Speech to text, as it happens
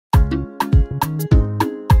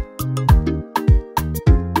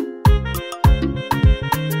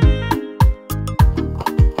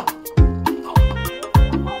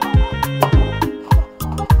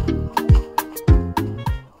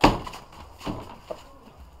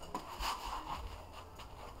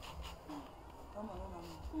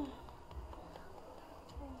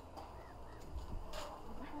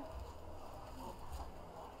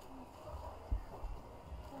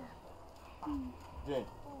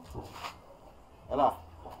Ella.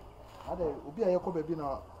 Ade obi aye ko baby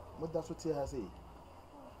na moda so tie ha sei.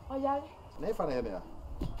 Oyare. Na ifa na ye na.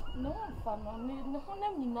 No fa no ne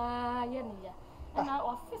honam nyina ye ne ya. Na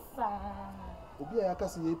officer. Obi aye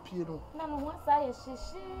akase ye pie no. Na no ho asa ye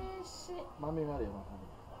hyehyehye. Mama ngare ma.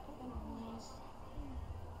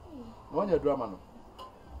 No nya drama no.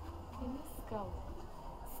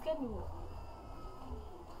 Schedule.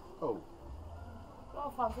 Oh. No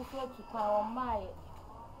fa so to kwa o mai.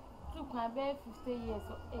 To kwa be 50 years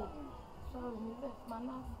so sorry me be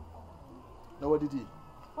mana. Na what did he?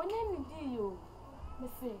 Onye ni di yo. Me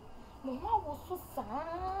say, no ho wo so sa.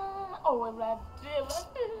 Oh, every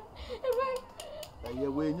Da ye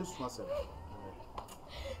we nyu so asem.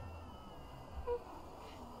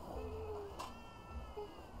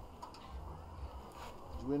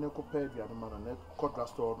 We ne ko pay bia no man na ko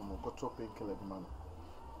drugstore no ko chop painkiller bi man.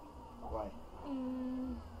 Why?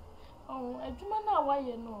 Oh, adwuma na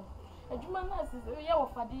waye no. Adwuma na sisi ye wo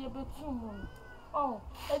fade ye betu mu. Oh,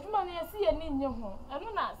 adwuma na ye si ye ni nye ho.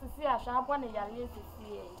 Eno na sisi ahwa abo na yale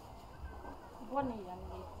sisi ye. Bo na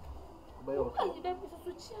yale. Ba yo. Ayi da bi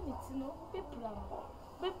so chia ni ti no.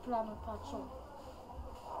 Be plan no tacho.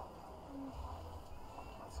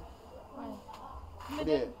 Why?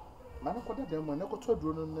 Man ko da dem na ko to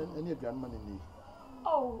duro no ene aduan man ni.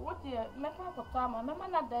 Oh, what dear, me pa ko ta ma mama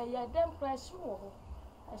na da ya dem pressure wo.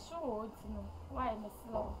 I show it no. Why me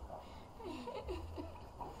slow?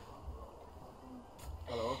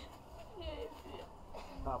 Hello.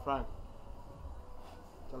 Frank.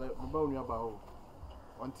 Tell me about you about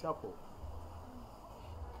on chapel.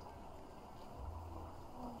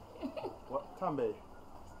 What time be?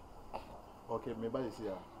 Okay, me buy this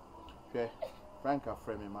here. Okay. Frank a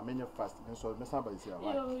friend me, my menu fast, and so me somebody here.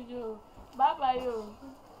 Yo. Bye yo.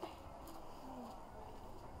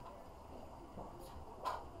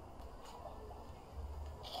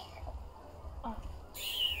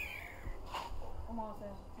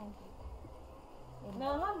 Thank you. Na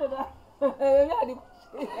 100.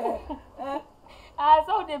 I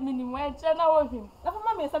saw the minimum channel with him. Na for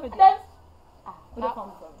mama sabe. Then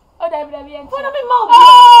Oh, there be en. For me mouth.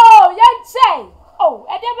 Oh, yenche. Oh,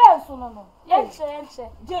 e dey be so no. Yenche.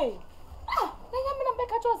 Jay. Ah, na yam na be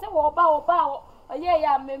ka cho se wo ba. Oye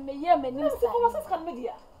ya me ye me ni say. Ko wasa kan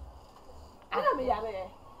media. Ana me yare.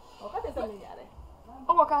 O ka te se me yare.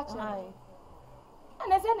 O ko ka che.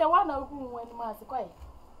 Ana se ne wa na oku nwani ma se kwai.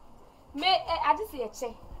 Me adi se ye che.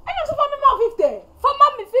 Ana so for me mouth 50. For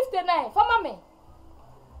mommy 59. For mommy.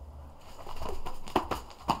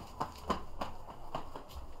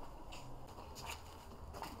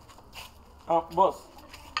 Boss,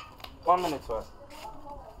 1 minute first.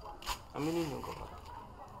 I'm in you.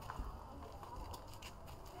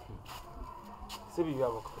 See, you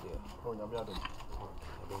have a call here. Oh, you are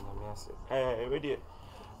okay, ready.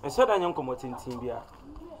 I said I am coming to Timbia.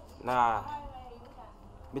 Now,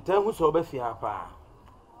 me tell who's over here, pa.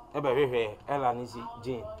 Ebe Ella Nisi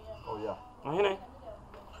Jane. Oh, yeah. Oh, here.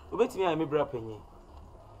 You bet me I may bra penny.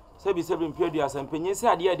 Sebi period and penny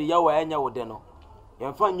said, dear, the yawa and yaw deno.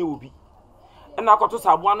 You find you will be. And I got to say,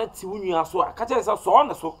 one at 2 years so. Catch us so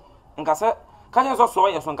on so. And Cassa, catch us so,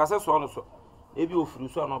 yes, on Cassa so. Maybe you through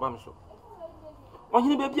so, no bam so. When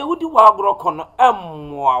you baby, would you walk rock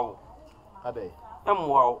on wow. A day.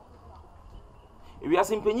 Wow. If you are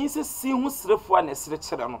saying penny, see who's the one is the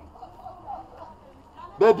children.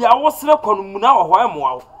 Baby, I was slept on Muna or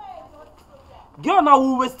wow. Girl, now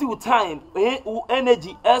we waste your time,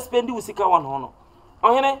 energy, spend with Sika 1 honor.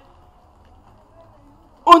 Oh, you know,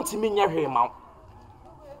 unto me near him out.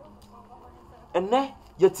 And then,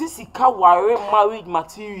 yet Sika wire married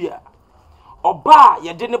material. Or bar,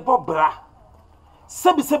 you didn't bobra.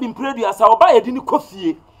 Sebi prayed as our buy a dinner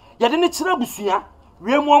coffee. You didn't chillabusia,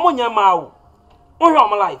 real woman your mouth. Oh, you're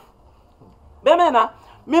my life. Bemena,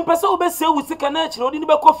 me person be say we Sika nature or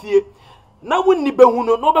dinner coffee. Na wonni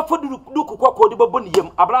behuno no be fodu duku kwakọ de bebọ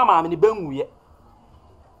niyem abrama me benwu ye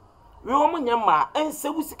we wo nyama ense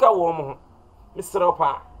wusika wo mo ho misra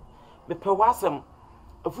pa me pe wasem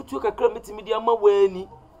afutu kakra metimi di ama wani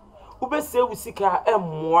wo be se wusika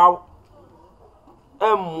emmoaw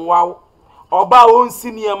oba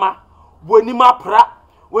onsi niema woni mapra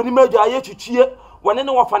woni madwa ye twitwie woni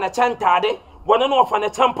ne wofa na chantade woni ne wofa na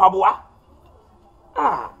champaboa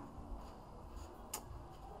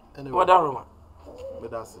Anyway, what aroma?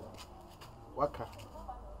 But that's it. Waka.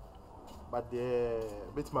 But the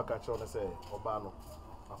bit my catch on say Obano.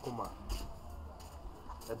 Akuma.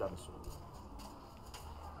 Edamso.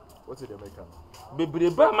 What's it American?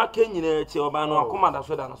 Bebreba ma kenyina eche Obano akuma da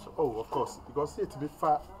so da no so. Oh, of course. Because it be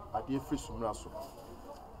far at the free sumra so.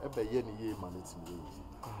 Ebe ye ni ye man it me.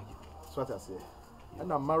 So what I say.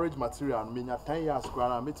 And a marriage material, mean 10 years,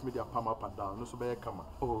 grana, meet me the palm up and down, no so be come.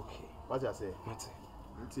 Okay. What I say?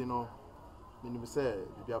 You know, meaning say,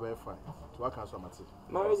 you be fine. To work as a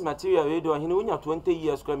marriage material, we do, you know, 20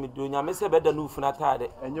 years, come doing, I may say better new for that.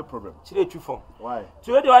 And your problem. Chile, you form. Why?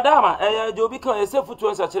 To the Adama, you'll become a self to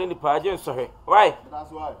answer the pageant, sorry. Why?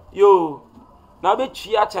 That's why. You now be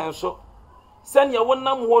chia chance so. Send your one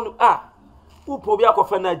number one, who probably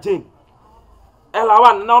for na Jane.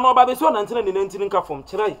 ELLAWAN, now no baby so until the 19 come from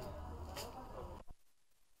Chile.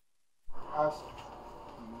 As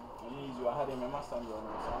you are having a master on your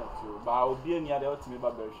but I'll be near the ultimate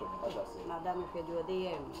barbershop, as I say. Madame, if you do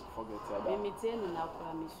the Forget let me tell you now,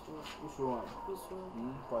 promise you. Which one?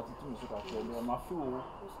 42 minutes after my fool.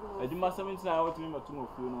 I do my 17 hours to me, but 2 more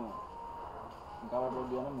fool.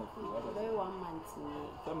 Very 1 month.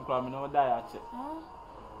 Some climbing over die at it.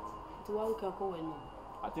 To one can go in.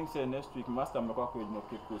 I think say next week, Master McCoy will not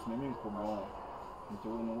keep close. Maybe come on.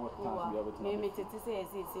 Until we know what time we have to maybe to say,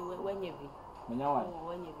 when you be. When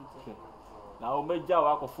you be. Now, make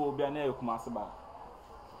Jawacophobia near Kumasaba.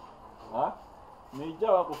 Huh? Make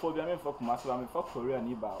Jawacophobia for Kumasaba, for Korea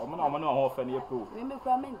and Iba, or Mana off any approve. Maybe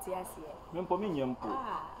comment, yes, Mempominium.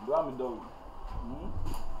 Do I do?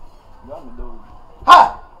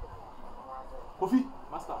 ha! Kofi,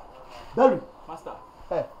 Master. Barry, Master.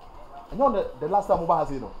 hey, I know the last time Oba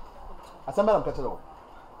has you know. I said, Madam Catcher,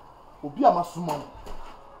 Obi Amasuma,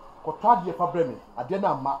 Kotadi Fabremi,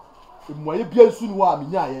 Adena Ma, in my beer soon wa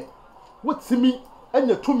Minya. What's me and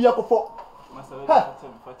your 2 years before? Master,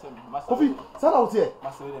 Kofi, send out here.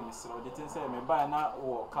 Master, Mr. Didn't say me buy now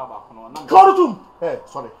or cover. Call to him. Hey,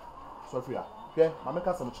 sorry for you. Okay, I make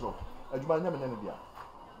us some trouble. As you might never know,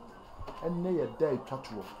 and nay a day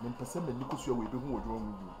catual, then percent the Nicosia will be who would wrong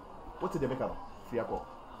with you. What did they make up? Fiaco.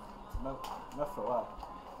 Not for a while.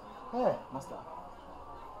 Hey, Master.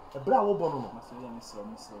 A brow bono. Master,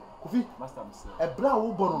 Mr. Kofi, Master, Mr. a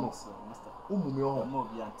brow bono. Master. Umumio, more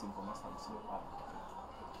beyond Timber, Master, Mr.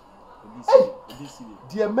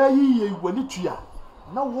 dear May, when it ya.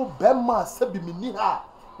 Now, what Bemma said be me,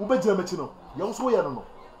 who bet you know. You also know.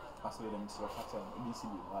 Master, Mr. Pattern,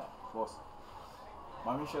 BCB, right, boss.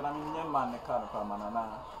 Mammy, should I mean, young man, the car of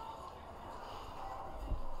Manana.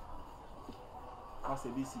 Master,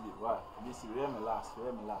 BCB, right, BCB, me last,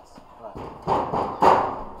 right.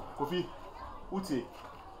 Kofi, Uti,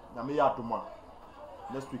 Namia Tuma.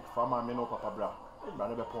 Next week, Farmer Meno Papa Bra,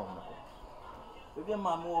 Brother Pong. If your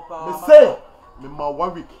man more power, They say, Mima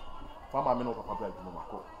 1 week, Farmer Meno Papa Bra,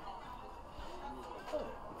 Mako.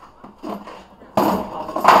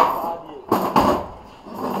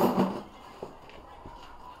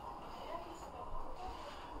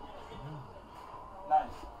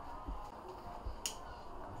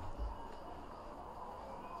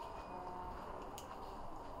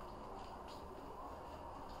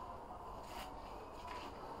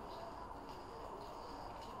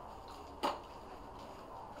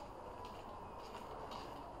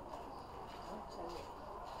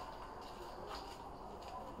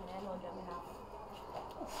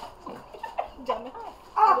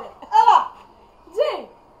 Ella! Jane!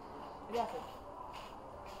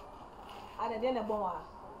 I didn't a bomb.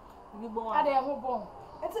 You born. I didn't born.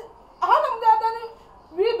 It's a hundred that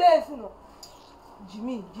rebase, you know.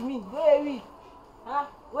 Jimmy, where we? Huh?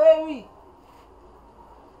 Where we?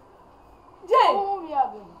 Jane! Oh, we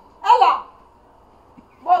have been. Ella!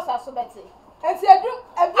 Boss, I so better. And see, I do.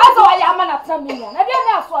 I saw I am an attorney. I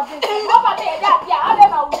didn't ask what this is. Nobody, I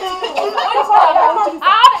don't know. I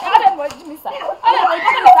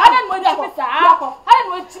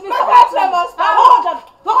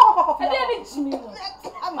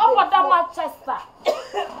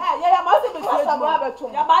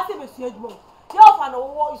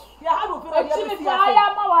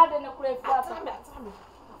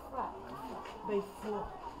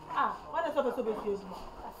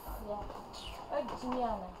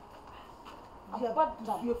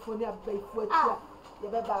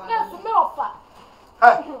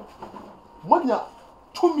don't know. When you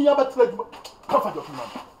told me about comfort of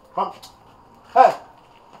man. Hey,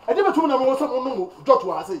 I never told me I was no Dr.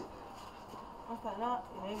 Was say.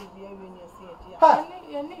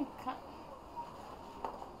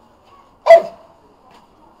 Hey,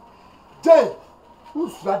 Jay,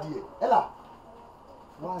 who's ready? Ella,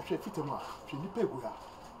 why she fit him? She need pay go.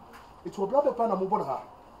 It will grab a pan and move on her.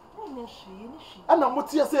 And I'm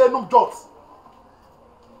what you say, no dots.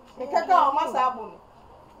 You can't go on my sabon.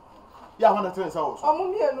 Yeah, 100 hours. I'm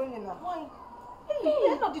only a lunar.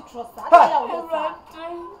 You're not the trust.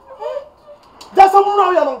 There's someone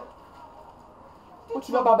now, you know. What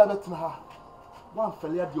you about better than her? One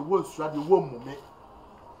failure, the world, the woman,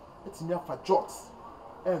 it's near for jots.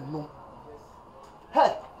 no.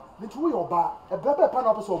 Hey, nti wo yoba, e brabe pa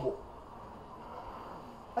na opeso obo.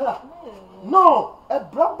 Ella. No, e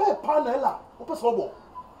brabe pa na ella, opeso obo.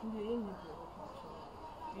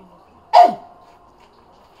 Hey!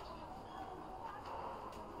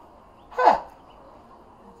 Hey!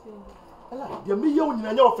 Ella, dia mi ye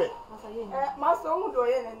onyina nya ofe. Master who do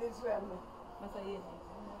ye na this way no. Master ye.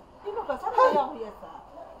 You know cause I don't hear sir.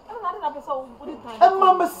 I don't know person who put it time. E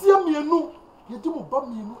ma mesia mienu, ye di mo ba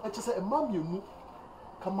mienu, e che se e ma mienu.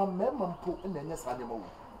 Kama mema mpo na enye sa de ma wo.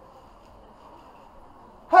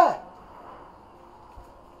 Hey!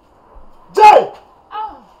 Jay!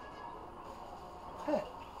 Ah. Hey!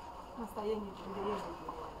 Master ye ni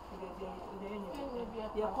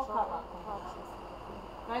ye koka ba.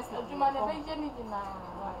 Nice na Adwuma na be je ni dina.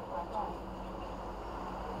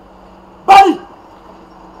 Bye!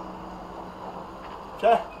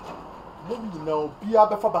 Che, maybe now be a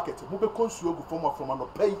befa bucket, move a consuel go from an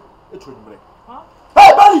pay a train break.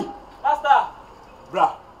 Hey, buddy! Master,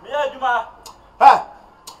 Bra, me Juma, hey,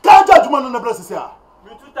 can't judge man on the blessings here.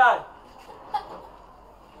 me too tired.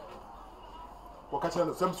 What catch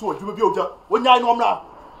you some sort you be when you know now?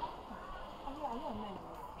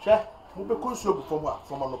 Che, move a consuel from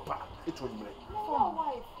an opa, a train break. Your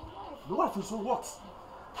wife. The wife is so what?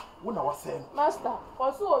 When I was saying, Master,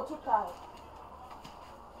 also too tired.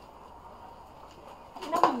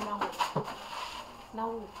 Now,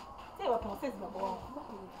 say what on face babo.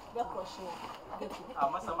 Be crush.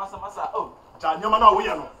 Massa, oh. Janyama na we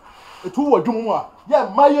no. Etu wo dwum mu a, ye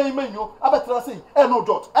maye menyo, abetra sei, e no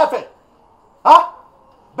dot. Efe. Ha?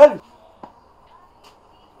 Belly.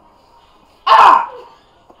 Ah!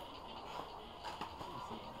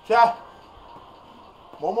 Cha.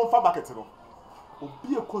 Momo fa bucket no.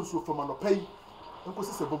 Obi e konsuo from anopai. Enko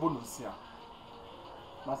se bobo no nsia.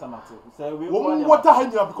 Massa Mate, say we Wo water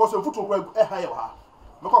hanya because of foot kwa e ha ye ha.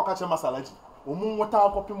 Meko ka che masalaji. Wo mu water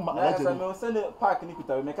akopim ma alaje. Say me send the park ni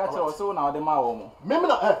kuta we make catch us so na o de ma wo mo. Meme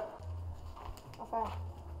na Papa,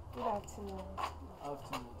 good afternoon.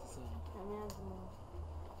 Afternoon, say.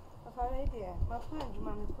 Papa, right there. My friend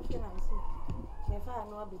Juma me put in and say, "Me fa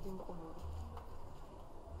no abedin komo."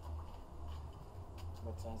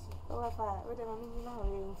 But answer. Oh, Papa, we dey mami na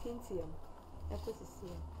we ntintiam. E ko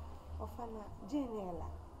sisi. Ofa na Jane ela.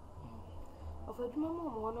 Ofa Juma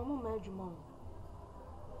mo no mo ma Juma.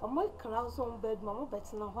 Omo kra so on bed mo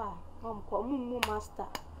betina ho a. Mom ko mu master.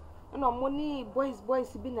 Na omo ni boys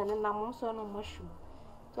bi na na mom so no mo hwum.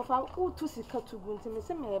 So fa wo tu sika tu gu ntime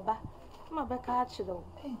se me eba. Ma be ka chire wo.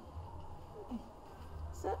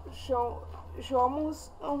 So show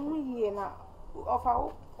mo ye na ofa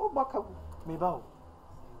wo boka gu. Me ba o.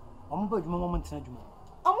 Omo ba djuma mo ntina djuma.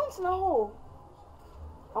 Omo ntina ho.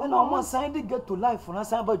 And omo sign dey get to life na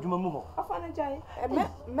sign ba djuma mu ho. Ofa na jai.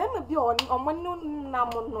 Me bi omo no na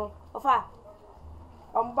mo no. Ofa.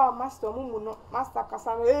 Omba master mu no. Master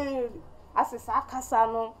kasa no asesa kasa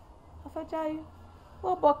no. Ofa jai.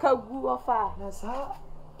 Wo boka gu ofa. Na sa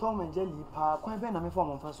Tom and Jelly pa kwan be na me fa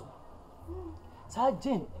mo mfa so. Sa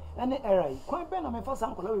Jane ene erai kwan be na me fa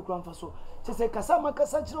san kola we kwan fa so. Che se kasa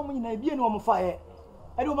makasa chiro mo nyina bie ne o mo fa ye.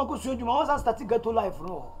 E de o makosu adwuma won start get to life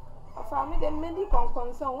no. Ofa me dem medi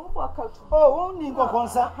konkonsa wo boka gu. Oh, won ni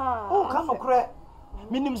konkonsa. Oh, ka no kre.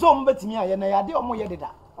 Minim so mo betimi aye na ya de o mo ye deda.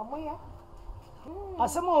 Omo ya.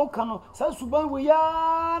 Asema o ka no sa suban we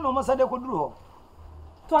ya na o mo sa de koduru ho.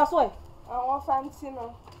 To aso e. Awon fanti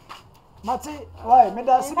no. Mate, why me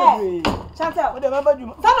da si bebre. Chantel. We de me ba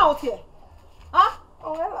djuma. Sana o tie. Ha?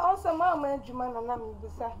 Oh, well, also mama Juma na mi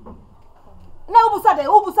busa. Na ubusa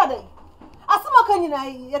de. Asema ka nyina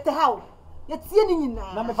yete hawo. Yetie ni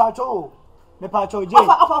nyina. Na me pa cho je.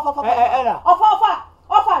 Ofa. Era.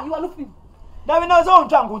 Ofa, you are looking. David na so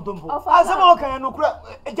ntwa nkontompo. Asema o kan no kura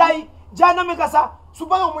jai na me kasa.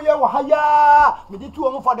 Suban o mo ye wo haya. Me di tu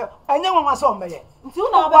o mo fa de. Enye nwa so mbeye. Nti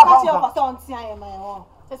una obeka che ofa so ntia ye man wo.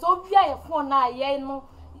 Ese obi aye phone na aye no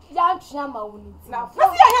ya ntwa ma woni ti. Na si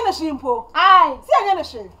anya na shimpo. Ai, Si anya na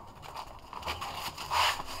shi.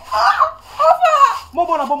 Ofa! Mo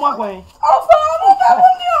bona bo mo akwan. Ofa, mo be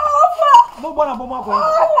ni ofa. Mo bona bo mo akwan.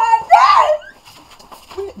 Ala dai.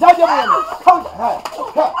 Jaje mo. Hey.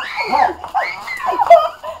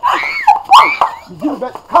 You give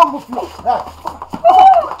back come with you. Hey.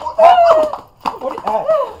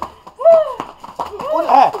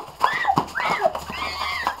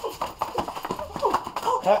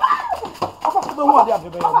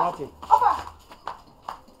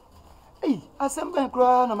 Hey, asembe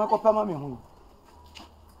kra na makopa ma me hu.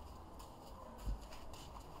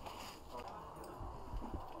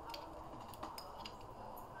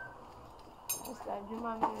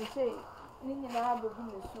 Juma me say ni nyina ha bogu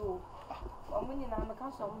me so. Omo nyina me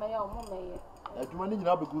ka so me ya o mo me ye. Adwuma ni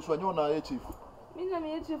nyina begu so anyo na ye chief. Me na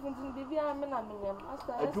me ye chief ntin bibia me na me nem.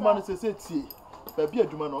 Master. Adwuma no se tie. Ba bi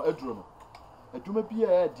adwuma no aduro no. Adwuma bi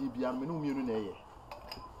a di bia me no mienu na ye.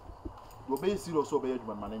 Wo be serious so be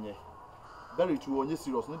adwuma ma nenye. Very true onye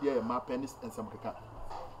serious no dey ma penis ensam keka.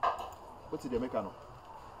 What did they make no?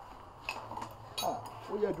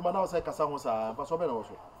 Oh yeah, adwuma na o say kasa ho sa, pa so be na wo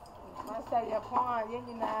so. Master ye pon ye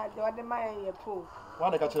nyina de ode ma ye po. Wa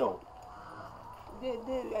na ka kire o. De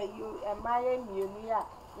you ma ye mienu ya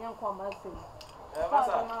ye nko ma sem.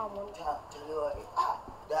 Masa.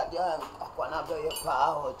 That akwana be ye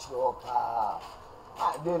pa o chiro pa.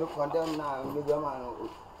 De no condemn na me be ma no.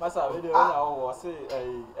 Masa we dey na wo say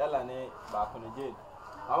Ella ne ba ko ne je.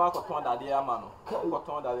 Awa ko ton dade ama no. Ko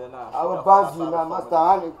ton dade na. Awa bazu na master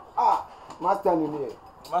ani master ni ne.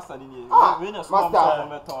 Master ni ni. We na so master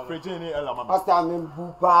Freje ni Ella mama. master me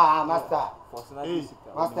bu pa master.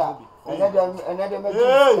 Master. Another me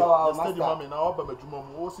master. Mama na oba madwuma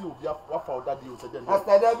mu o si obi afa odade o se dem.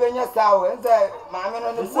 Master da be nya sawo enze maame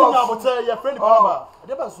no ne bo. Na mo tell your friend baba.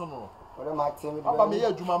 De ba so no. Ore ma timi de. Papa me ye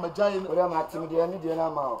adwuma ma jan. Ore ma timi de ni de na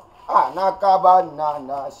ma. Na ka ba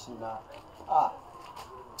na shina.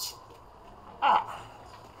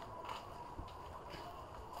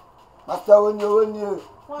 Master woni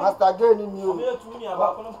master ge ni o. Me tu ni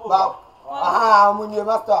aba ko no po. Aha munye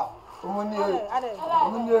master. Munye.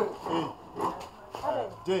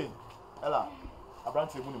 Jane. Ella.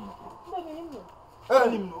 Abrante mu ni mu.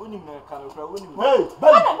 Onim na kan okra onim. Hey,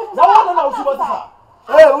 Ben. Na wo usuba tisa.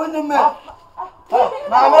 Woni me.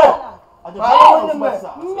 Mama. Woni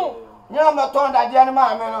me. Nya ma ton da dia ni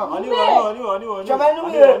maame no. Oni. Chamani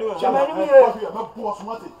mi. Ma po so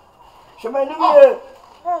mate. Chamani mi.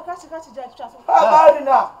 Kachi ja twa so. Bari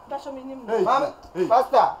na. Da so me nim. Mama.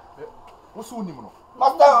 Pastor. Wo so unim no.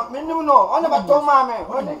 Master, minim no. Ona ba ton maame.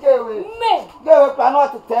 Oni gewe. Gewe pa no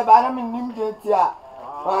tete ba na minim je tia.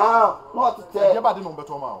 No tete. Je ba de no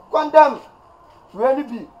beto ma o. Condemn. Really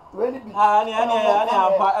be. Ani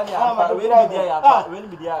apa. We ni dia ya. We ni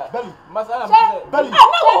dia. Belly. Masala Belly.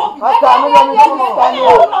 Master, me no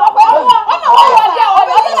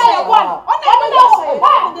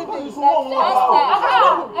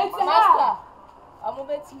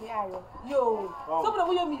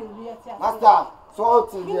Master, so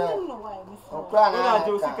to the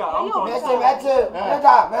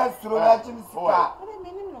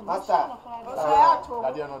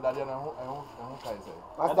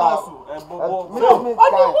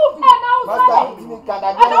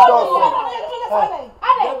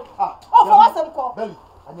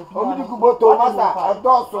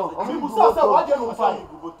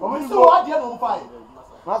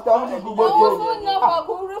Master.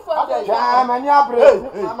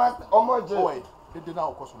 They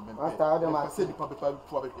now cost me. I said the public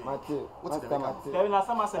for Mate. What's the matter? Kevin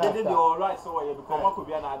Asama said they did all right, so you become what could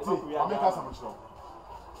be an idea. I make us a show.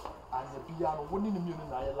 And the piano winning the million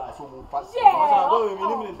life so we'll pass. No,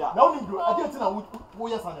 I didn't know who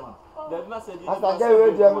yes, animal. They've not said I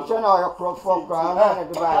gave you a mission or a crop for crown.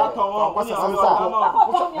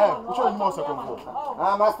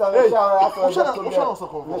 Master,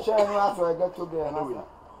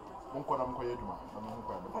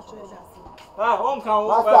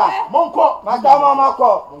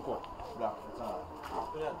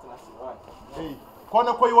 hey,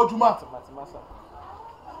 corner kwa yo juma.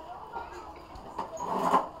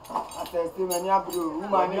 Atesti mani abru,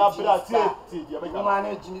 Mani abra ti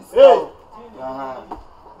manage. Hey.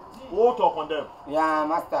 What talk on them? Yeah,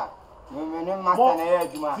 master. Me master na ye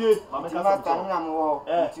juma. Master na mo wo.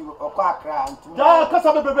 Ti okọ akra ntu. Ja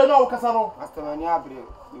kasa bebe na o kasa no. Master mani abru.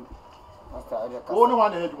 Master ade kasa. Wo ni wa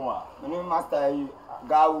na ye juma. Me master yi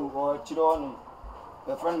gawu o chiro no.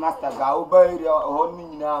 The friend master gawu bayri o ni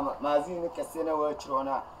nyina mazin kese na wo chiro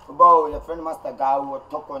na. Ba your friend master gawu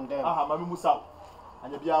talk on them. Aha, mami Musa.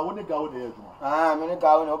 Anya bia wo ni gawu na ye juma. Me ni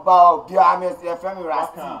gawu no ba o bia me your friend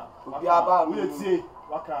Rasti. Bia ba we tie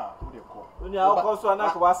waka wo de ko. Oni a ko so na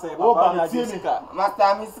ko wa say papa na jisika.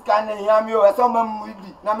 Master mi sika na ya mi o e so mam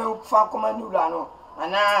bi na me fa koma ni ura no.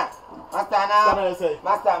 Ana master na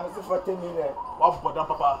master mi si 40 million. Wa bodan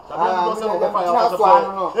papa. Tabi do say wo fa ya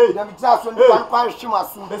so no. Hey, dem tira so ni pan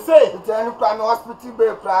hwimasu. They say ten kwa me hospital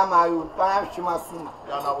be primary pan hwimasu.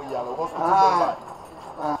 Ya na wo ya hospital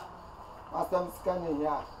be. Master mi sika na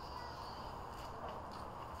ya.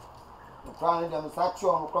 Kwan dem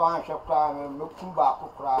sacho mo kwan hwe kwa me kumba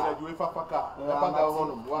kokra. Ya juwe fafaka. Ya panga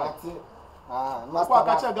honum. Wa. Master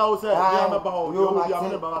ka che ga o se ya me ba ho. Yo bi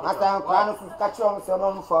amene ba. Master kwan so ka che mo se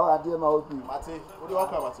no fa ade ma obi. Mate, o de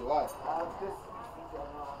waka mate. Why?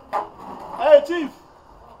 Hey chief.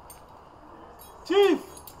 Chief.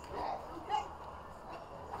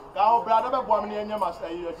 Gawo brother be boam ne enya master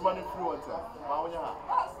yi adwuma ne free water. Ma wonya ha.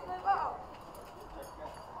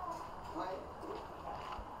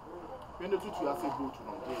 When the tutu ase boat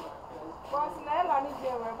no. Boss na ela ni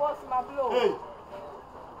je we boss ma blow. Hey.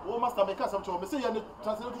 Wo master make us am me say ya ne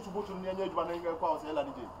translate tutu boat no enya adwuma na ngai kwa o say ela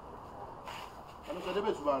ni je. Ano so de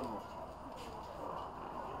be tuba no.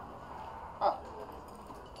 Ah.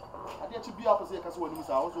 Ade achi bia ko say ka so wani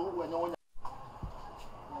musa wo so wo enya wonya.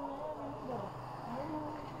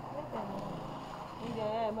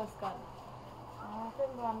 Yeah, Moscow.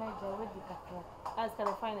 Think I made a ready car. As can I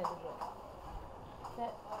find it? I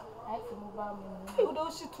have to move on. You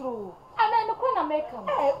don't see through. And then the corner make them.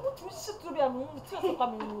 Hey, what you sit to be a moon to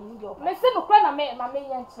come in your Let's say the corner make my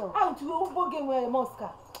main show. out to your game where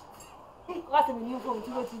Moscow. What a new phone to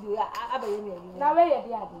go to do. I have a Now, where are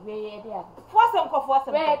the other? Where are the other? Force them, force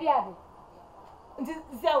them. Where are the other?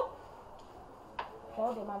 So,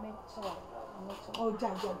 Tell them I make sure. oh,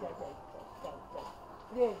 Jack.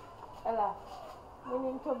 Yeah, Ella. When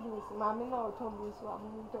you talk this, Mammy, no, talk this one.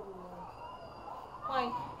 Why?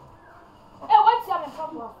 Hey, what's your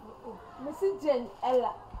problem? Mrs. Jane,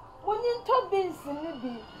 Ella. When you talk this,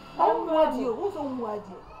 maybe. I'm what you, who's on what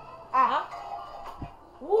you? Ah,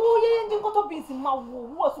 who you got to be in my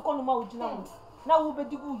womb, was to come out now. Now we'll be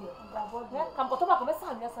the good. Come to talk about the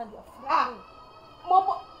sun, yes, and ah,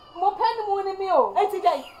 more penny morning meal. 80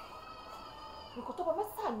 days. You got to be a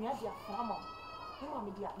son, yes, dear farmer.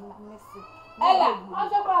 Ella, I'm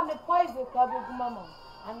going to poison club with Mamma.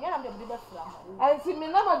 And yet I'm the best farmer. And see me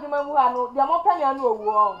never do my one, the more penny I know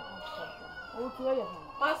war.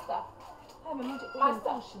 Master.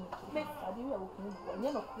 Master,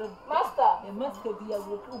 there must be a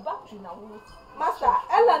work battery now. Master,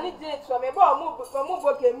 Ella needs it from a bomb move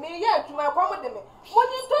okay, me yet to my common. When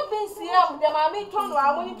you told me, see, the mammy told her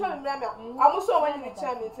when you told me, I'm also when you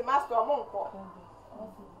return me to Master Monko.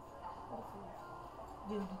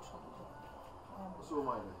 So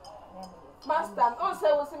my Master, also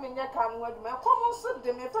was in your can with me. Come on, sit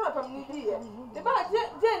them in front of me here. The bad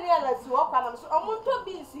Jenny, let's walk on them. So I'm not too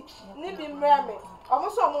busy. Nipping ramming. I'm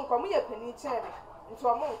also a monk, me a penny cherry into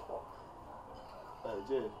a monk.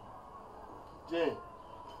 Jane.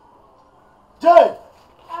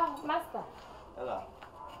 Ah, Master.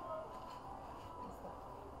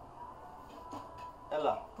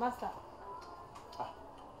 Ella. Master.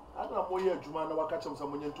 I don't know why you're Juma and catch him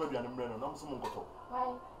someone in Toby and Brennan. I'm some go.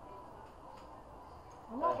 Why?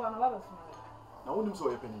 I'm not going to love us. Now, wouldn't so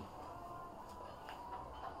a penny.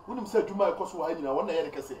 Wouldn't say Juma because why I want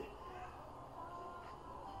to say.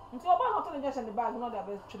 Until about not just in the bag, not the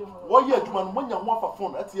best children. Why you Juma when you want a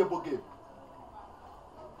phone at the able game?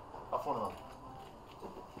 A phone.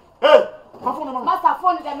 Hey! Master,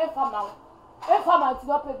 phone is a man from now. If I'm out to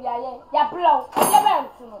go to the ya blow, ya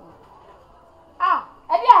bell to know. Ah,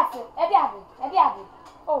 Eddie.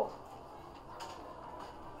 Oh,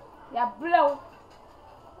 ya blow.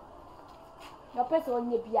 Your person on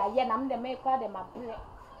your beer, I'm the maker of my play.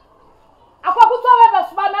 I put over the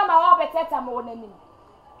spam, my better more than me.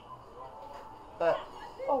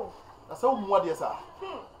 Oh, that's all what yes, sir.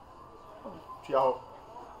 Ciao.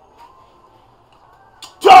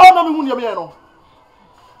 Ciao, no, me wouldn't be. Ella,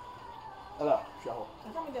 ciao.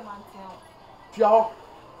 Tell me the man. Ciao.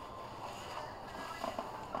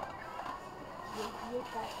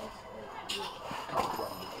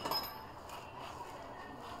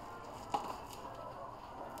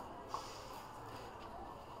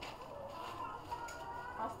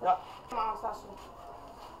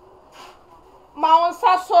 Mount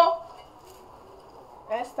Sasso.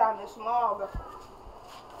 Esta is small.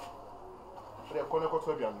 They're going to go to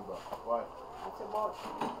the why? It's a boat.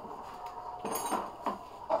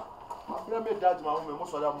 I made that my home,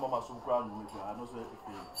 most of them mamma so crown with you. I know so. Yes,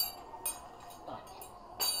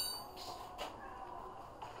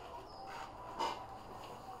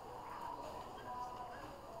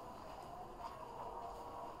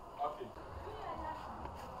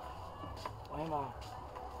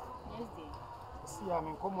 dear. See, I'm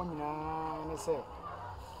in common in a cell.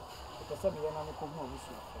 Because I'm a common.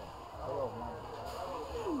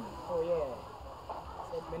 Oh, yeah.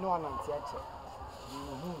 Said, me no one on theatre. You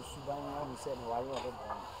know who Subanya said, why you are the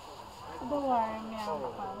Don't worry,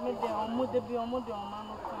 maybe on would be on Moody on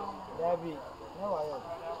Mamma. Debbie, no, I am.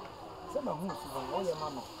 Some of whom Subanya, your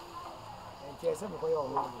mamma. And yes, I'm for your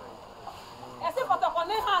mother. As if what upon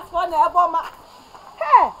the house for the bomber.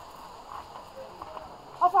 Hey!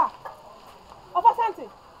 Offer something.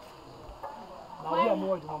 Now, we are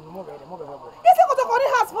more than more. This is what the body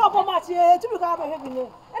has for a match to become a heavy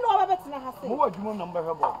name. And all of it's in a house. More do you number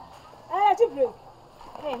her ball? Hey,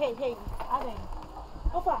 hey, I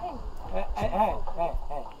offer,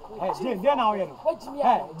 hey. Hey, Jane, then how you know?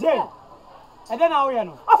 Hey, Jane. And then how you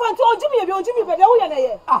know? I found to Jimmy, but they were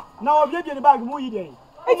here. Ah, now I'm in the bag, more day.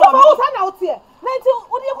 It's a house out here. Until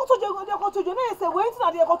what do you go to do? They go to do. They say, wait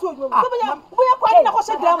till they go to you. We are quite in a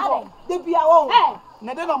question. They be our own. Hey,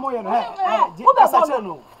 Nedena more, you know. Hey, who does that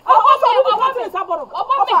know? I also want to talk about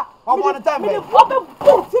I want to time. What the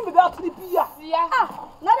book to be out to the beer. Yeah.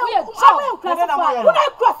 Now we are crossing. When I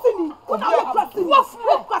crossing, when I crossing, what's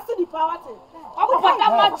crossing the power? I'm going to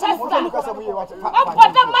Manchester. I'm going to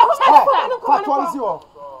Manchester.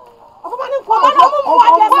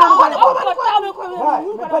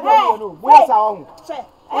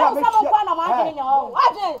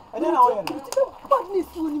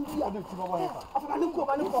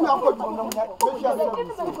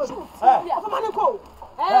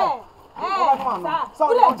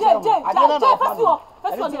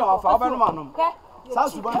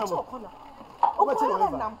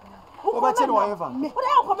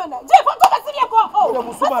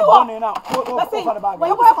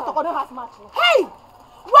 Hey!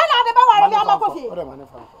 When are the Bawari Coffee?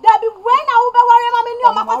 There be when I will be worrying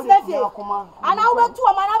on my coffee. And I will to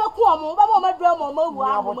a man of a quarter, my drum or more.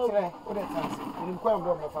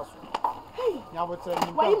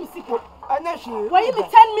 Why you sick? Why you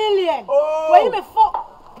 10 million? Why you 4?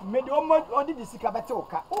 Made almost only the sick about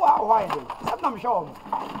Toka. Oh, why? I'm sure.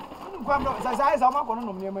 I'm going to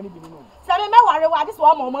know money. Sammy, my this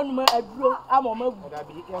one moment, I grew. I'm on my wood. I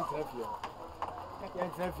be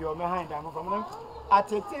can't you behind them from them.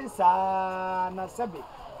 At a things are not sabby.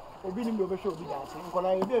 Obedient over show be that. And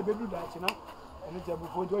I do that, you know. And it's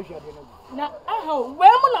before Joshua. Now,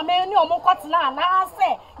 when a man no more cuts now, I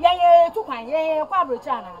say, yeah, 2 pounds, yeah,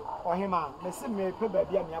 quadruchana. Or him, the same may pay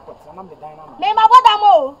baby and I'm the dynamic. May my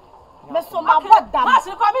what Miss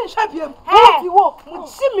Master coming champion. Hey, you walk,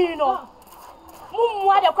 Muchimino.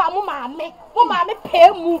 Mumma, Mamma, pay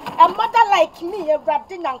move, a mother like me, a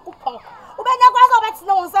ratting and coupon. When I was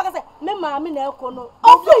no one says, me mammy, no corner.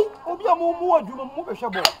 Oh, be a more, you move a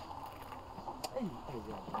shovel.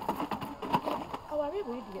 How are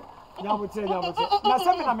you? I would say, now,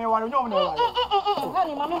 something I may want to know.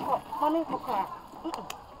 Honey, Mammy, Cocker.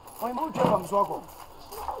 I'm going to come, Swaggle.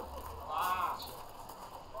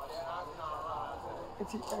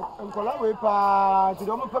 I'm calling pa to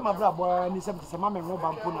don't put my blood boy and some mamma and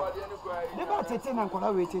Roban Puna. Never take in and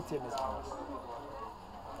collaborate it.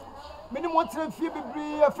 Many more than Phoebe,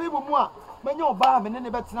 a favor more. When you're barb and any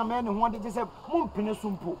better man who wanted to say, Mumpin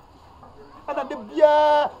Sumpo. And at the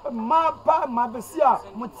beer, my pa, my Bessia,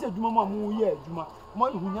 Monsieur Duma, Muye, Juma,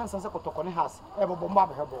 one who answers a cotton has ever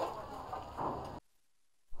bombarded her boy.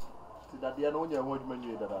 That the only word when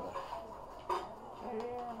you did that.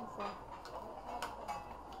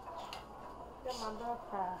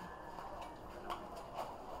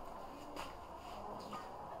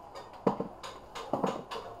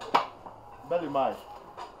 Belly my.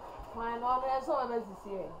 My Lord, I saw a message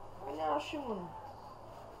here. I know Shimon.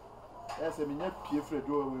 Yes, I mean, you're afraid to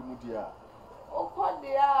do with Mudia. Oh, what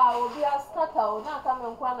they are, will be a starter, not come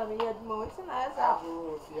and quite a yet more. It's a nice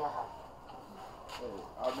apple.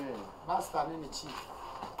 Amen. Master in the chief.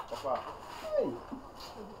 Papa. Hey,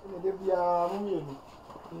 they be a woman.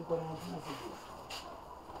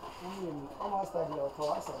 Almost study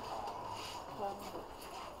for us.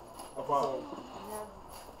 Papa.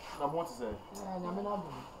 Now, what to say? I'm not.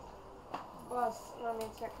 Boss, let me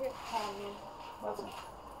check it. I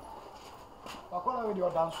call with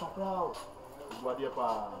your dance for proud. What dear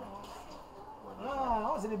pa? I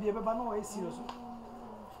was in the beer, but no, it's serious.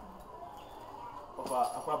 Papa,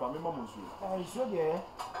 I can't remember. I should, yeah.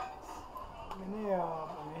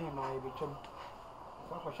 My victim.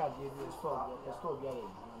 Papa shall give you a store,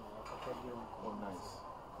 Oh, nice.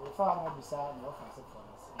 The farmer beside me offers for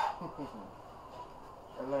us.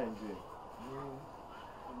 Elaine, J.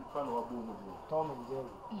 You can't walk with you. Tom and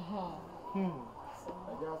Jerry.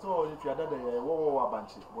 I saw if you had a war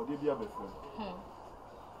bunch, what did you have a friend?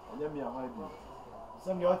 And then me, I might be.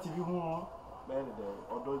 Some of your TV home, Many day,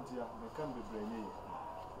 or don't you? They can't be brainy.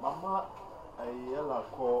 Mamma, I yell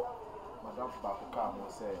call Madame Bakuka,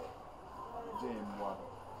 say, Jane, one.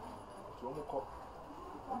 To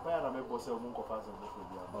Umpire, I may boss a monk of us and book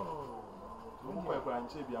with you. You quite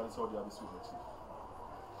branch, be able to solve the other switch.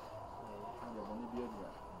 And your money be a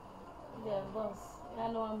yeah, boss. I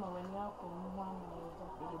know I'm when you come one.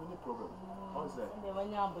 Any problem? What's that? The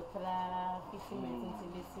one you have but 15 minutes to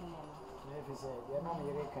listen. If you say, they're not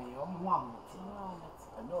here, can you? One.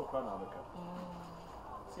 I know crown America.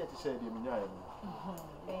 See, I share the Minia.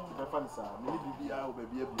 The fancy, maybe be out,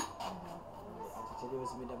 baby. I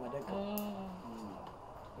was with the Madaka.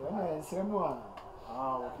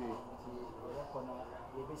 Ah, okay.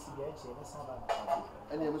 besi ga eche na saba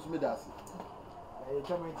Ene yemusu me dasi.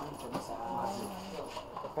 Jama ti nche na sa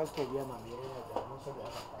pastor bia ma me ya mo so bia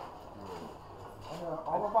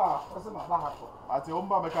ana ba o se ma ba ha ko Ati o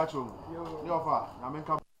mba me ka chom. Ni ofa na me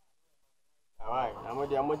nka Alright,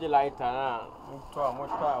 I'm the lighter now.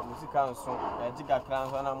 I'm musical song. I think I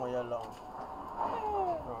can run a more long.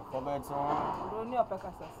 For better, Roni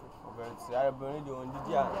opekasa. but I burned you on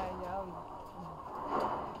the yard.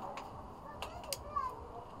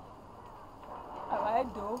 I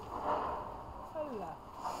do. Hola.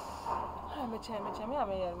 I'm a champion.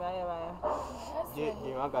 I'm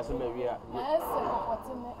I got some baby.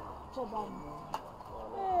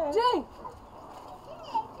 Jane.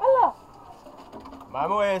 Hello.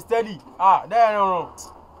 Mamma is steady. Ah, there no.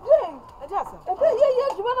 Jane. Ajasa.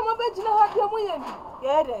 Yeah, you want to be have your way.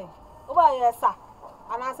 Yeah, then. Oba yes, sir.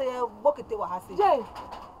 And I say bucket wa hasi. Jane.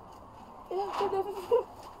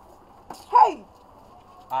 Hey.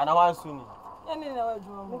 I know one soon. Any no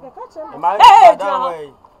do. Make a catch him. Hey, that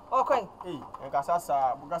way. Okay. Hey, and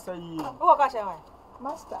Casasa, Bugasa, you. Who catch him?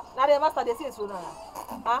 Master. Now the master they say so now.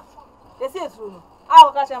 Huh? They say so.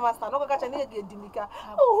 Ah, catch him master. No catch any dey dimika.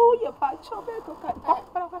 Oh, you patch up go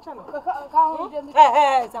catch him.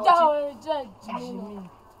 Hey,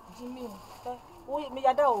 Jimmy. Oh, me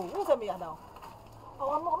yada o. Who say me yada o?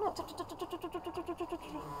 Oh, no.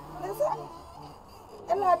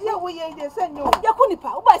 Ela dia we ye dey say no. Ya ko nipa,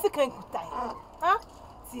 wo ba se kan kutai. Ha?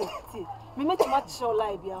 Tie. Me make ma show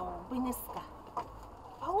live ya o. Benya sika.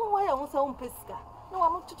 Awu wa ya won say won pesika. No wa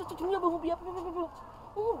no me be hu bia.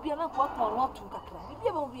 Who be na kwa kwa no tu kakra.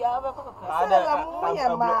 Bia be hu bia be kwa kakra. Ada mo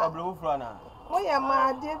ya ma. Abro fro na. Mo ya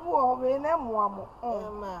ma de bu o we na moamo.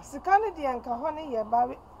 Sika ne de nka ho ne ye ba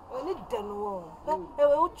we. Ni den wo. E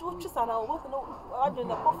uchu sana wo no adu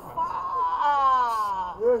na kofa.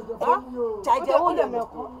 Jaja wo le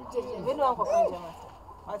meko. We no anko kan jama.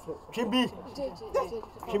 Chibi.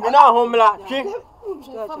 Chibi na homla. Chi.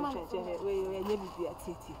 We nye bibi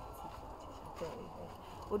ati.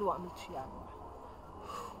 Odo wa me tua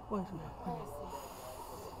no.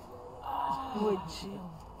 Woji.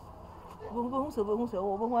 Bo hu so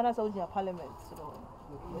wo ho na so dia parliament so.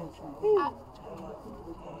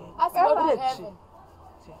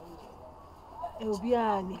 Obi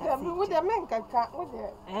a ni ha. We dey men kaka, we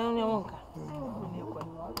dey. Ne wonka.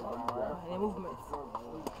 Ne movement.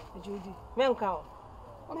 Judy. Men ka o.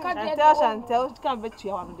 Chantel can bet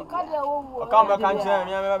you one day. Come back and tell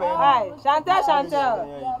me. Hi, Chantel.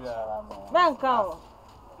 Men ka o.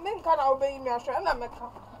 Men ka na obey me ahwe na meka.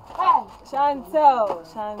 Hi, Chantel.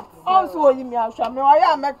 Also yi me ahwe me wa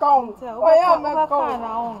ya meka on. O ya meka on.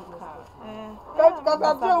 Na onka.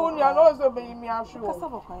 Kata tell you na also obey me ahwe. Kasa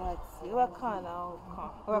bokwayati. We ka na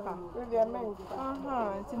onka. We dey men.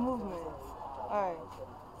 It's a movement. All right.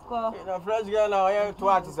 Go. The fresh girl now here to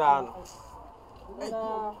artisan.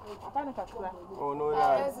 No, apana kakura. Oh no,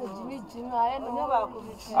 yeah. Jimmy, I know about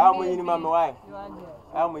I'm with you, mamma. Why?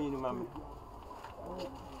 I'm with you, mamma.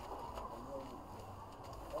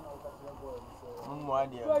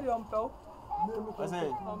 What dear? I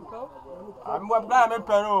say, I'm what blind and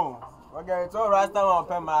penno. Okay, it's all right now on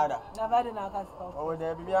Pemada. Never did not stop. Oh,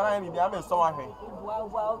 there be behind me, I'm so happy.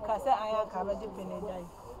 Wow, Cassa, I am covered the penny die.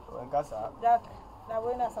 Cassa, Jack, now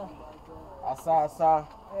when I saw. Asa. I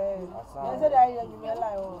said, I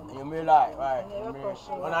you may lie, right?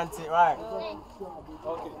 One auntie, right?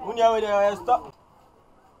 Okay. When you're with you, stop.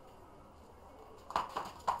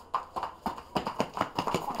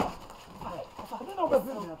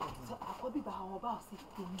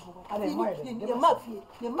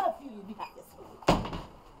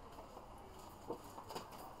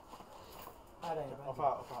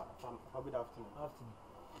 Good afternoon.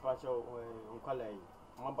 Pacho, Unkale,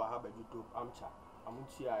 Mamba have a YouTube, Amcha. I'm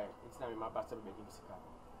it's not my battle with Mexico.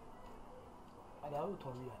 I don't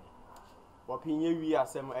tell you. What we are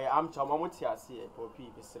some Amcha, Mamutia, see, for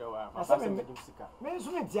people, I said, Mexico. Me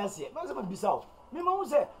so me tiase, me so me bisao. Me ma hu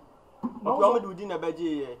se. Ma do dinner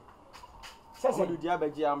beji. Say do dia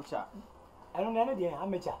beji Amcha. I don't know the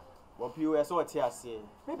amateur. What you so tiase.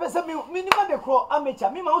 Me pese me ni ma de kro amateur.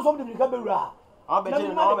 Me ma hu so me de ka bewura. I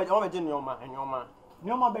beji your man and your man.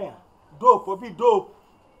 No ma be. Dope, for be dope.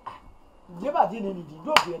 Jeba di ni di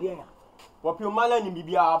dope ye dey. What you man and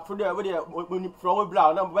bibia for there when you from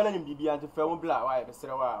blow na when and bibia to from blow why be say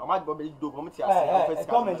wa. O ma be dope o mti ase.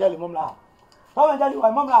 Come and tell mom la. Come and tell why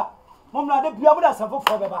mom la. Mom la de bia bu da sanfo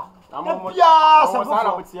for be ba. Bia sanfo.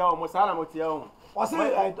 Mo sala motia o. O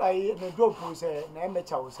say I me dope say na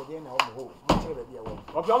amateur o say dey na o mo ho. Mo tell be bia wo.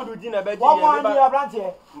 What you do dinner beji. One man dia branch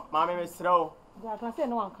here. Ma me sro. I can say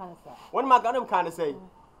no one can say. What am I going to say?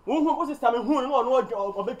 Who sister me who no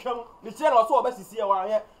obetwam. Me chere no so obesisi e wa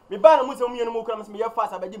ye. Me ba na mu se mu ye no mu kra me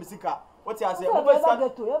fast abegi me sika. What you say? Who ba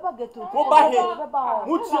get to. Who ba he?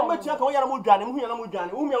 Who tie me tia kan wo ya na mu dwane, mu hu ya na mu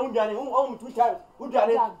dwane. Wo me hu dwane, wo mu tu chai. Wo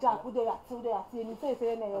dwane. Jack, who dey ni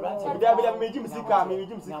say na yo. Be me ji me sika, me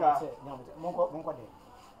ji me sika. Monko de.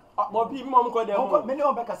 Bobby, mom ko dem. Me ne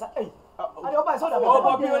on be kasa. Eh. Ade oba so da be. Oh,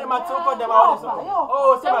 Bobby, when my talk them out.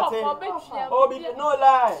 Oh, say my oh, be no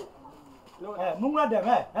lie. No, munga dem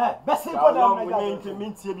best ko dem na ga. Me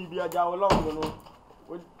ntie bibia ja wo long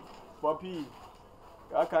no. Bobby.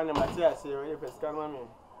 I can't imagine say we pescan mami.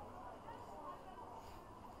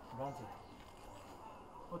 Branti.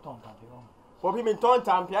 O ton tampe on. Bobby me ton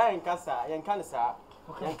tampe en kasa, en kan sa.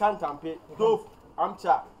 En kan tampe. Do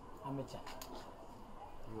amcha. Amecha.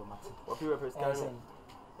 Yo mati. Bobby we pescan.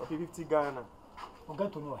 Bobby 50 Ghana. O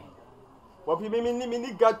gato no he. Bobby me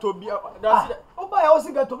ni gato bi. That's o ba ya o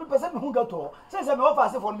si gato bi pese me hu gato. Say me o fa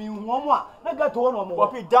se for me hu omo a na gato no mo.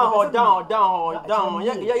 Bobby down.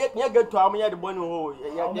 Ya gato am ya de boni ho.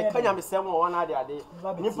 Ya kanya me sem o na ade.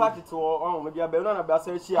 Ni party to on me bia be no na ba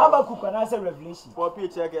say chia. Haba ku kana say revelation. Bobby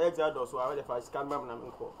check Exodus so I dey fa scan mam na me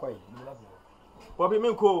ko. Koi, me love you. Bobby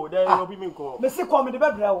minko, there Bobby minko. Me se come the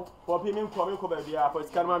bebre o. Bobby minko baby ah for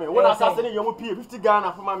scan mama. When assassin you mo pay 50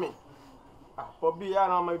 Ghana for mama. Ah Bobby ya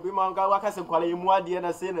na my be man ga waka se kwala emu ade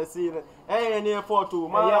na se eh ne photo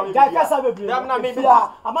man. Ga kasa bebre. Dem na me be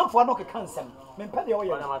amanfo no ke kansem. Me pede ye wo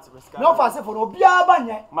ye. No fa se for no bia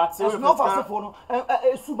banye. No fa se for no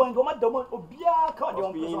suban go ma demo obia ka de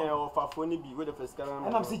on. Bobby ne o fa fo ni bi we the first scan mama.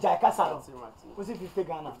 And am si ja kasa no. We see 50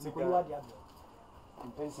 Ghana. Me ko ade ade.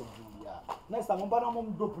 Impensive ya. Next time mbana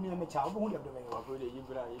mom dope ni me cha obo hu lebde me. Wa de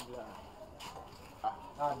yibra.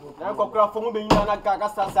 Na ko kra fo mo be nyina na kaka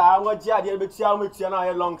sasa wo ji ade be tia mo tia na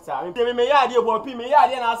ye long time. Me ya ade Bobby, me ya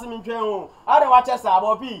ade na ase me ntwen ho. Ade wa che sa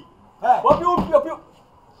Bobby. Bobby o.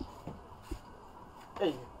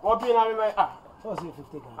 Hey, Bobby na me So say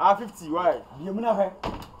 50 Ghana. 50 why? You me na he.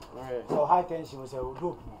 Okay. So high tension was a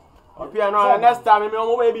dope. Bobby no next time me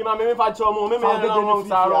mo baby ma me fa cho mo me long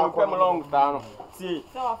time ko me long time. See.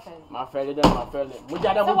 My friend dem my friend. Mo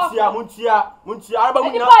jada mo tia araba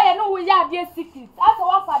mu na. Boy no we ya dey secret. Aso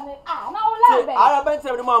wa fa ne na wo la be. Araba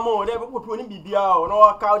ntem de mo dey go to ni bibia o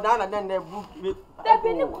no ka na na book. There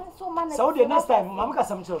be ni so man. So the next time mama ka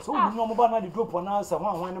sam so we no mo ba na the dope na sa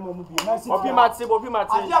hwan na mo bi na see. Bobby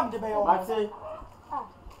Mate. Ade am de be yo. Mate.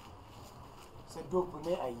 Se dope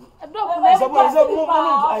me ayi. Dope me. Se mo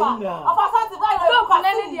ayi na. Afasante ba dope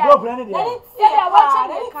na ni dia. Dope na ni dia. Ya wa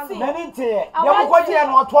che na ni nte ya mo kwaje ya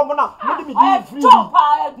no to mo na mo de bi di free.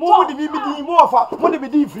 Mo de bi di mo ofa mo de bi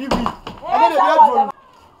di free wi. Ene de bia jo.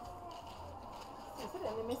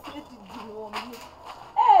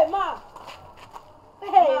 Hey ma.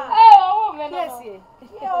 Hey, oh me no. Yes ye.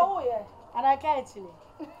 Yeah, oh yeah. And I can't chile.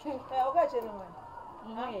 Eh, o ga chile no.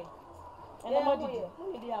 Okay. And the body.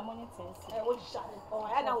 We dey harmony things. Eh, wo jale. Oh,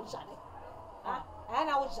 I na wo jale. Ah, I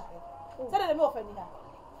na wo jale. Say dem me offend ha.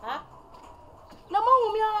 Ah? Na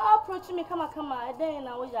mo me approach me kama then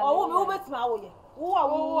na wo jale. Oh, wo betima wo ye. Wo a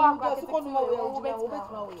wo go so ko no wo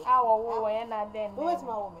betima wo ye. Ah, wo ye na then. Wo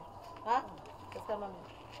betima wo me. Ah? Esther mama.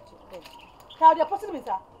 Ka dia post me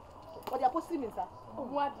sir. O dia post me sir.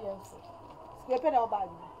 What dia? Square pen na bag.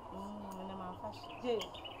 Na ma fashion. Je,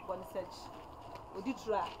 body search. Odi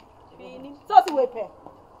try. So si we pay.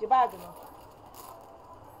 The bag no.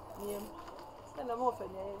 Niem. Stand na mo fa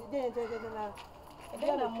nya. Je na.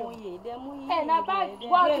 Dem na mo ye. Eh na bag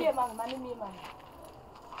wa be man me man.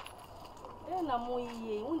 Dem na mo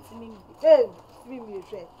ye. Unti me. Eh, me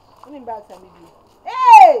hwe. Me bag sa me bi.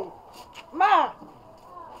 Eh! Ma.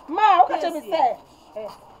 O ka che me say. Eh,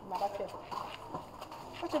 ma ba che.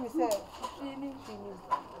 What me say? Feeling.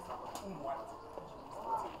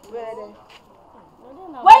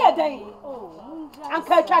 Where you dey? Oh,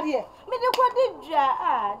 Uncle Chadie. me dey go dey dra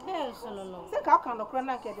then so no. Say ka kan no kro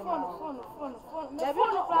na nke dey ma. Phone. There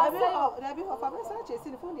be of a message chase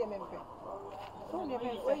the phone dey mempe. Phone dey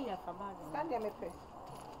mempe. Where you for bag? Stand dey mempe.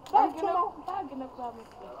 Bag na kwa me.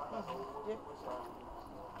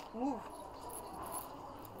 Move.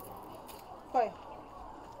 Koi.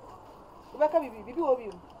 Ubeka bibi wo bi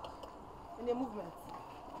o. In the movement.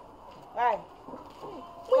 Right.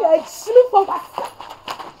 We are extreme focus.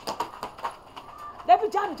 Let me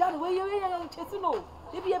John, where you chasing no.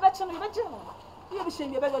 You be a better, you better. You be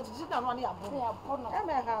shame, you better to sit down on your bone.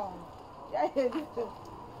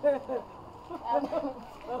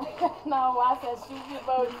 Now, I said, shoot me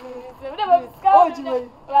about you. Never scared.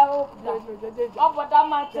 Oh, but that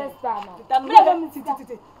Manchester now. Never me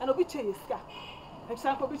sit. And Obi Chase.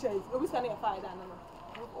 Example, Obi Chase. Obi standing a fire.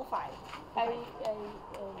 Oh, fire.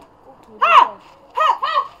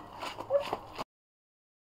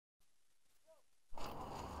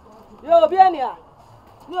 Yo, Biania.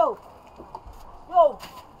 Yo. Yo.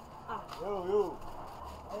 Ah. Yo.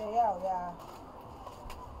 Yeah.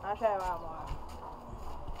 I share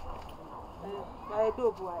I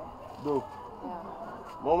do boy. Do.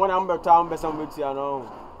 Mo na mbe ta mbe sam betia no.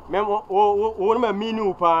 Me wo na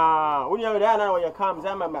minu pa. Wo nya da na wo ye kam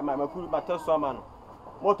za ma kuru bataso ama no.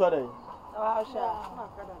 Moto den. Ah, sha.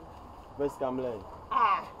 First camera.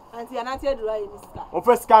 Ah, anti anati edura ye misika. On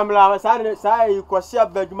first camera sa yi kwose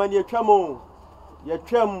abaduma ne atwam. Ye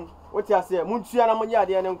twam. What you say? Muntia na munya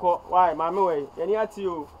de ne nko. Why, mama we? Ye ni ati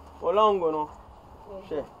o. Olongo no.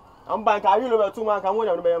 She. I'm bank are you know too man can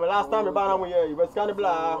won be last time be na mo ye. You scan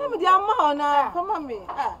bla. Me di ama na. Come me.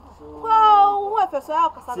 Ah. Wow, we fe so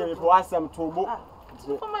akasa. See me for asem tobo.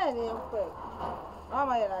 Come on ni enko.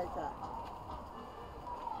 Mama ye like that.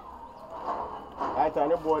 I tell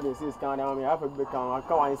the boy this is can down me. I be can I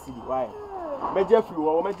can see why. Me Jeffrey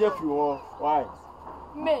wo. Why?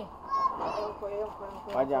 Me.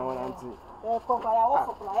 Waja won anti.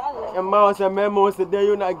 E ma say memo say dey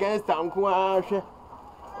you na against anko ahwe.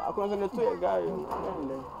 Akon say to ye guy.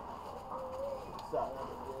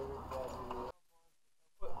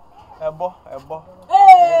 Ebo.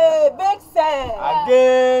 Hey, big sense.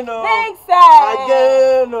 Again no. Big sense.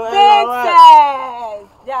 Again no. Big sense.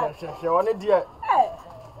 Yeah. She want it there. Hey,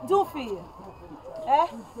 do feel.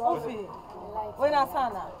 Do feel. When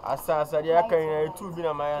asana. Asa dey kan tu bi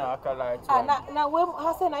na my na akala. Ah, na we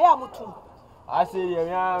hase na ya mutu. I say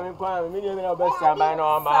me kwa me ni me na best am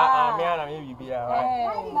no ma me na me bibia.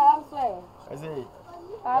 I say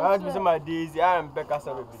I want to say my days I am back as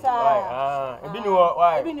a baby. Why? Ebi ni wo,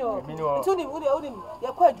 why? Ebi ni wo. Tuni udi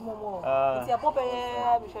ya kwa adwuma mo. Ti apope me.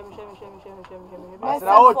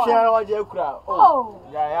 Asra o tia wa je kura. Oh.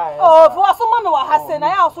 Yeah. Oh, for so ma me wa hase na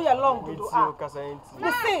ya so ya long do. Ah.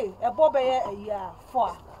 Me say e bobe ye eya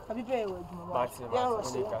for. Abi be wa adwuma mo. Ya ro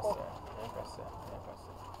se.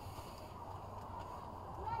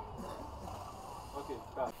 Okay,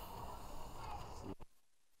 start.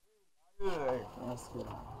 That's good.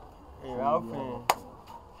 Hey, Alfie.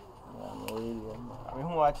 Me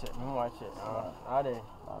who watch it. Are they?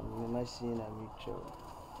 I'm machine and mixture.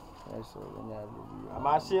 That's all when I A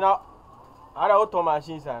machine out. Are auto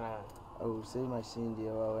machines and I will say machine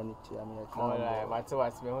there when it to me. oh, like my two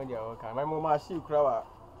was me when they are okay. My machine crowd.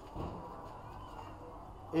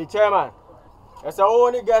 Hey, chairman. It's a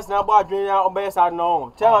only guest now about doing our best. I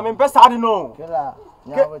know. Chairman, I'm best. I don't know.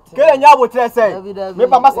 Kele nyabo tre say me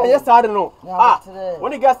ba masa yes sare no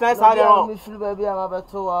when you guess na sare no me feel baby am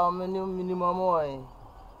abeto wa minimum oy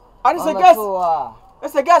and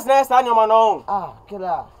it's a guess na sare no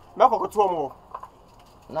killer me kokoto mo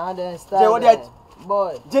na den start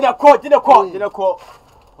boy jide call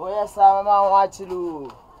o yes am ma wa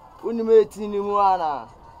chilu uni me tini mu ana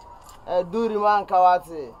duri man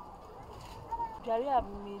kawate jari ab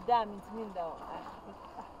mi da mi tini da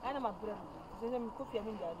ana ma brother Then I'm coffee. I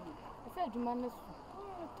said, you man,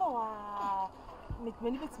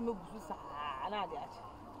 many bits of busa, and I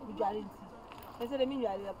did. I said, I mean, you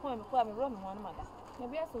are a poem, I'm a Roman one, mother.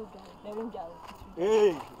 Maybe I saw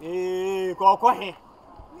Johnny. Hey, go ahead.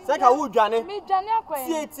 Second, wood, Johnny. Me, Johnny,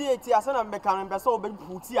 see, as I'm becoming beso, baby,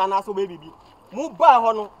 putty, and also baby. Move by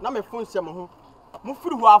honor, not my phone, Shamu. Move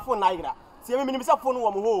through our phone, Nigra. See, I mean, it's a phone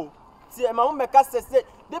woman. See, my mom make us say,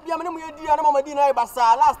 "Debi amene mu yedi ana mama di na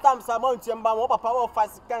ibasa last time sa mount yamba mo papa wo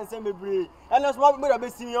fast can say me bre and us mo be be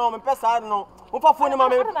simi o me pesa no mo pa phone ma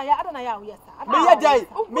me adana ya yes me ye dai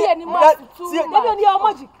me ani ma tu debi ni o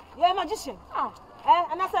magic you magician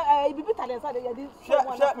and I say bibi talent say dey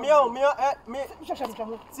me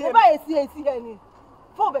see ba esi ni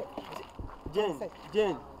fobe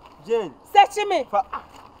Jane search me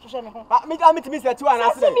me me search you and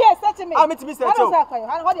search me me me search you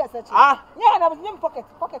what you search yeah na me pocket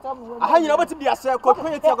am aha you know what be ase ko ko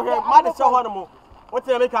yeti ko ma de se ho no mo what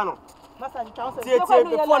you make no master you chance see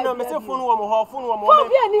phone no me say phone wo mo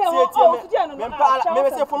me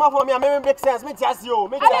say phone for me make sense me tiase o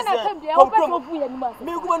me tiase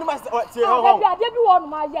me kuma ni ma see ho ade bi wo no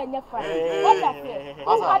ma ya nya fa what that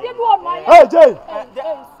ade bi wo no ma ya hey Jay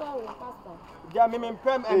sorry pastor ja me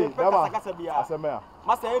pem e me pem kasa bia asemea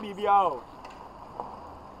masa e bibia o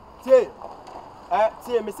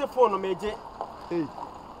tie me say phone no meje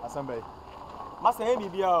asembe masa e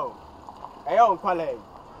bibia o e ya onkwale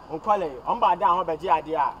on ba da ho beje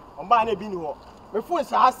ade a on ba na bi ni ho me phone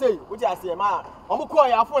sha say wo ti ase ma on mo call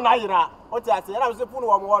ya phone na yira wo ti ase na me say phone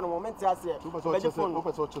wo mo wo no mo ti ase beje phone wo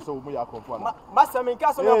pese o chese wo mu ya konfo na masa me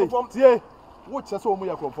nka so me konfo tie wo chese wo mu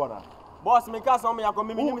ya konfo na boss me nka so me ya konfo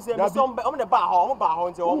me ni me say me so on the ba ho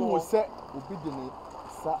nti wo mo se obi de ni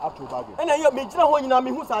sa ato bag. And I me jina ho nyina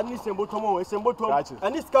me hu sa ni sembotom o sembotom.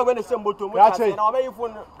 And this guy when sembotom Cratch na o me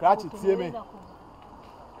phone. Cratch tie me.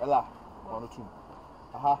 Ella, one two.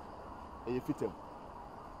 Aha. E fitem.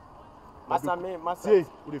 Masa me masa. See,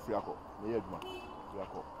 we dey free akọ. Me adwuma. Free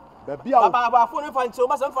akọ. Baby a Baba phone me fancho,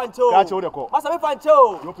 masa me fancho. Cratch wo dey kọ. Masa me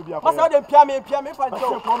fancho. You be akọ. Masa dem pia me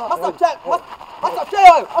fancho. Masa check. Masa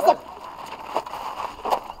check. Masa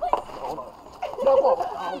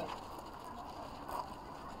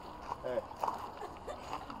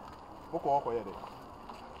Boko ye de.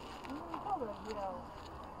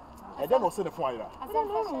 E dey no se the phone ayira.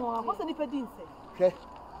 Asempa. What's the nipa din say? Hwe.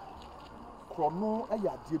 Krono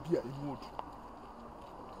aya ade bi a emu odu.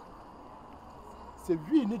 Se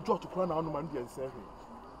wi ni George kura na anu man de nse hwe.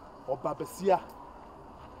 Oba besia.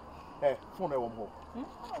 Phone e wo mo.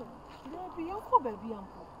 Baby, you ko baby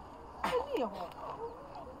ampo. Eni ho.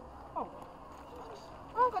 Oh.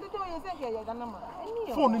 Anka de to ye say ya gana ma. Eni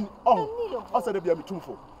ho. Phone ni asa de bia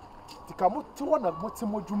metumfo. Tika mo te wo na mo te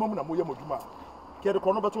mo dwuma mu na mo ye mo dwuma. Ke de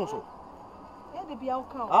krono beton so. E de bia o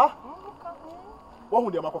kan. Ah? Wo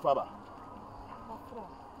hu de makofa ba.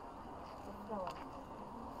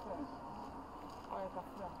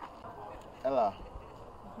 Ella.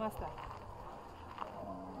 Master.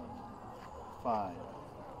 Fine.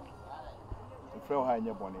 If you have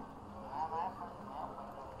any money,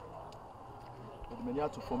 but many are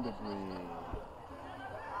to form the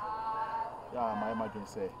yeah, my imagine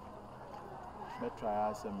say, met try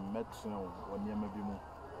as a medicine or near maybe more.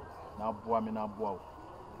 Now, boy, me now, boy.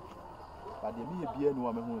 But the me be a new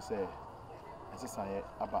woman who say, as I say,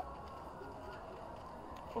 about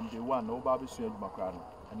from the one, no baby swing my crown,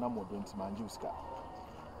 and no more don't man juice car.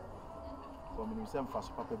 For me, some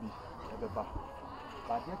fast papa be ever back.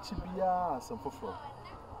 But yet, she be some for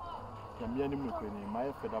can be any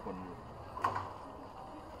my fed up on you.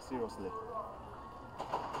 Seriously.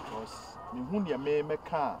 Because me who near me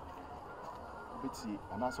car, Betty,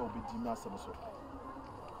 and also be Jimmy so.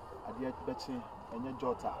 I dear Betty and your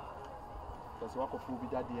daughter. There's walk of food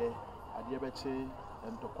that dear, I dear Betty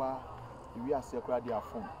and Toqua, we are still crowd their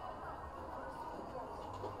phone.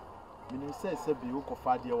 Meaning says, you could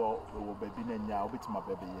find your baby and now with my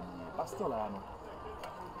baby, but still I know.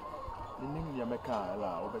 The name you make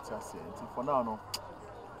a better say, for now, no,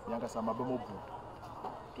 younger son, my bubble.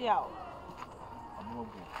 Piao.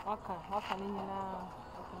 Waka ni nyina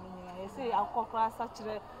I say akokra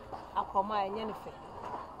sachire akoma enye ne fe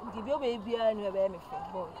ndi bi obe bia anu ebe me fe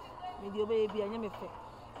boy me di obe bia enye me fe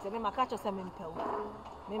se me maka cho se me mpawo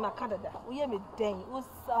me maka dada wo ye me den wo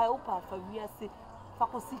sa wo pa fa wi ase fa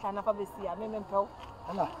ko sika na fa be sia me mpawo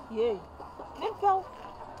ala ye me mpawo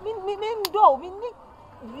me ndo me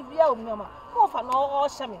ni bia o me ma ko fa no o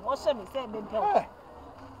hye me se me mpawo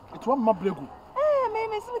it one mabregu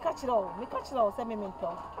me si me catch it all say me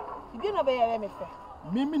mpawo bi no be ye me fe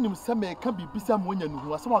Mimi nim se me ka bibisa mo nya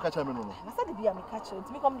nuhu asem aka cha me no no na se de bia me catch it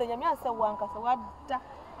me come da nyame ansa wo anka se wada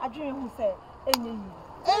adwene hu se enye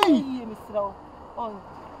yi me sirawo on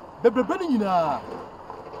bebrebe ni nyina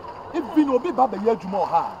even obi baba ya adwuma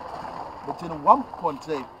ha but in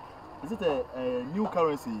 1.3 is it a new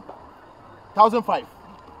currency 1005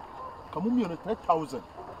 kamumi on 3000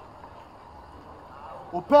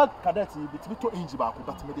 opel cadet bitimi to inji ba ko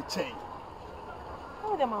but me de chain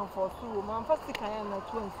the man for two, man for sick and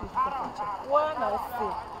not 2 and 6. One I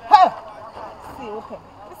say, see, open.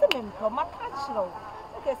 This is me, my catch now.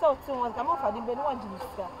 Okay, so 2 ones come off, I didn't want to miss.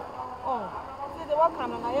 Oh, see the one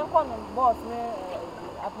can I am on boss,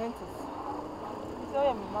 apprentice. So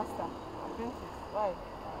I am master, apprentice, right?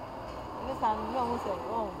 This I know who said,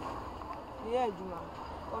 oh, yeah, Juma.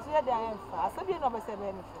 Because here I am fast. I said, you never said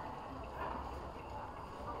anything.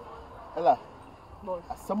 Ella, boy,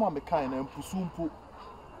 someone me kind and pusumpu.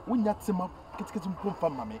 Unya tema kitikiti mpomfa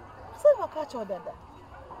mame. Say my catch or dada.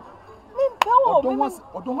 Me mpawo.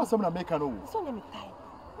 Don't want some American no. So let me type.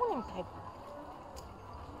 Who name type?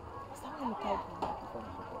 Some type.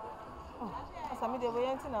 Oh, asa me dey we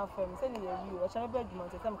enti na fam. Say you o cha be adwuma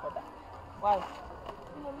say some koda. Why?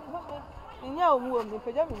 Nya owu o me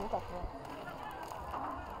peja me kakra.